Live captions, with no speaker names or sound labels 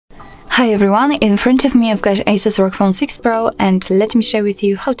Hi everyone, in front of me I've got Asus ROG Phone 6 Pro and let me share with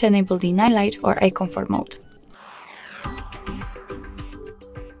you how to enable the night light or eye comfort mode.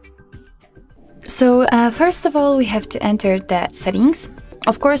 So first of all we have to enter the settings.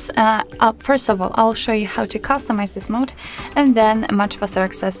 Of course, first of all I'll show you how to customize this mode and then much faster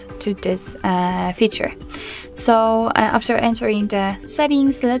access to this feature. So after entering the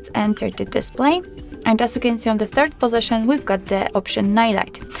settings, let's enter the display. And as you can see on the third position, we've got the option night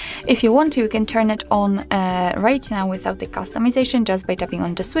light. If you want to, you can turn it on right now without the customization, just by tapping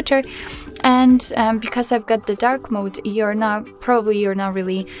on the switcher. And because I've got the dark mode, you're not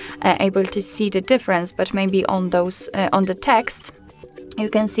really able to see the difference, but maybe on those on the text, you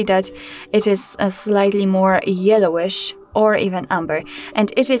can see that it is slightly more yellowish or even amber,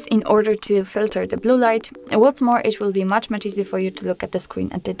 and it is in order to filter the blue light. What's more, it will be much easier for you to look at the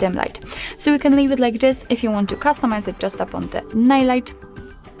screen at the dim light. So you can leave it like this. If you want to customize it, just tap on the night light.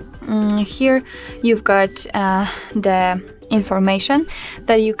 Here you've got the information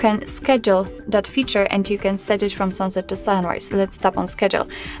that you can schedule that feature and you can set it from sunset to sunrise. Let's tap on schedule,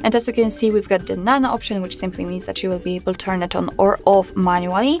 and as you can see we've got the none option, which simply means that you will be able to turn it on or off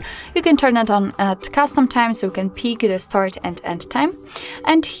manually. You can turn it on at custom time, so you can pick the start and end time,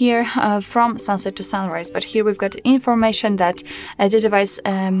 and here from sunset to sunrise. But here we've got information that the device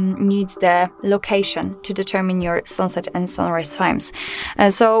needs the location to determine your sunset and sunrise times.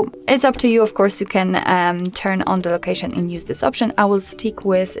 So it's up to you. Of course you can turn on the location and use this option. I will stick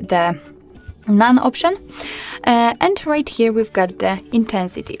with the none option, and right here we've got the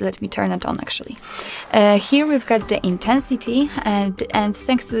intensity. Let me turn it on actually. Here we've got the intensity, and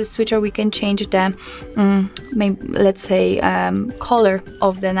thanks to the switcher we can change the let's say color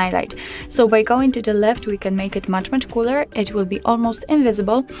of the night light. So by going to the left we can make it much cooler, it will be almost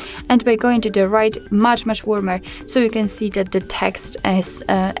invisible, and by going to the right much warmer, so you can see that the text is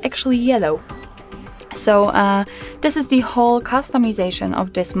actually yellow. So this is the whole customization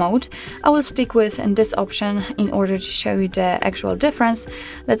of this mode. I will stick with this option in order to show you the actual difference.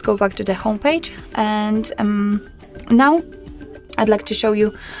 Let's go back to the home page, and now I'd like to show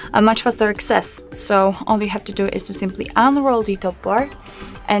you a much faster access. So all you have to do is to simply unroll the top bar,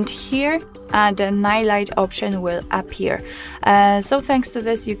 and here the night light option will appear. So thanks to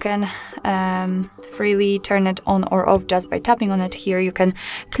this you can freely turn it on or off just by tapping on it. Here you can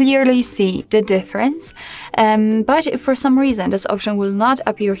clearly see the difference, but if for some reason this option will not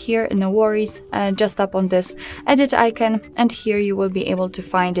appear here, no worries, just tap on this edit icon, and here you will be able to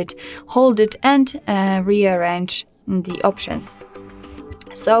find it, hold it, and rearrange the options.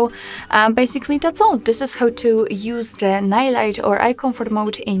 So basically that's all. This is how to use the night light or eye comfort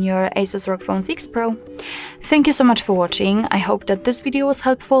mode in your Asus ROG Phone 6 Pro. Thank you so much for watching. I hope that this video was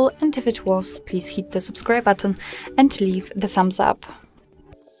helpful, and if it was, please hit the subscribe button and leave the thumbs up.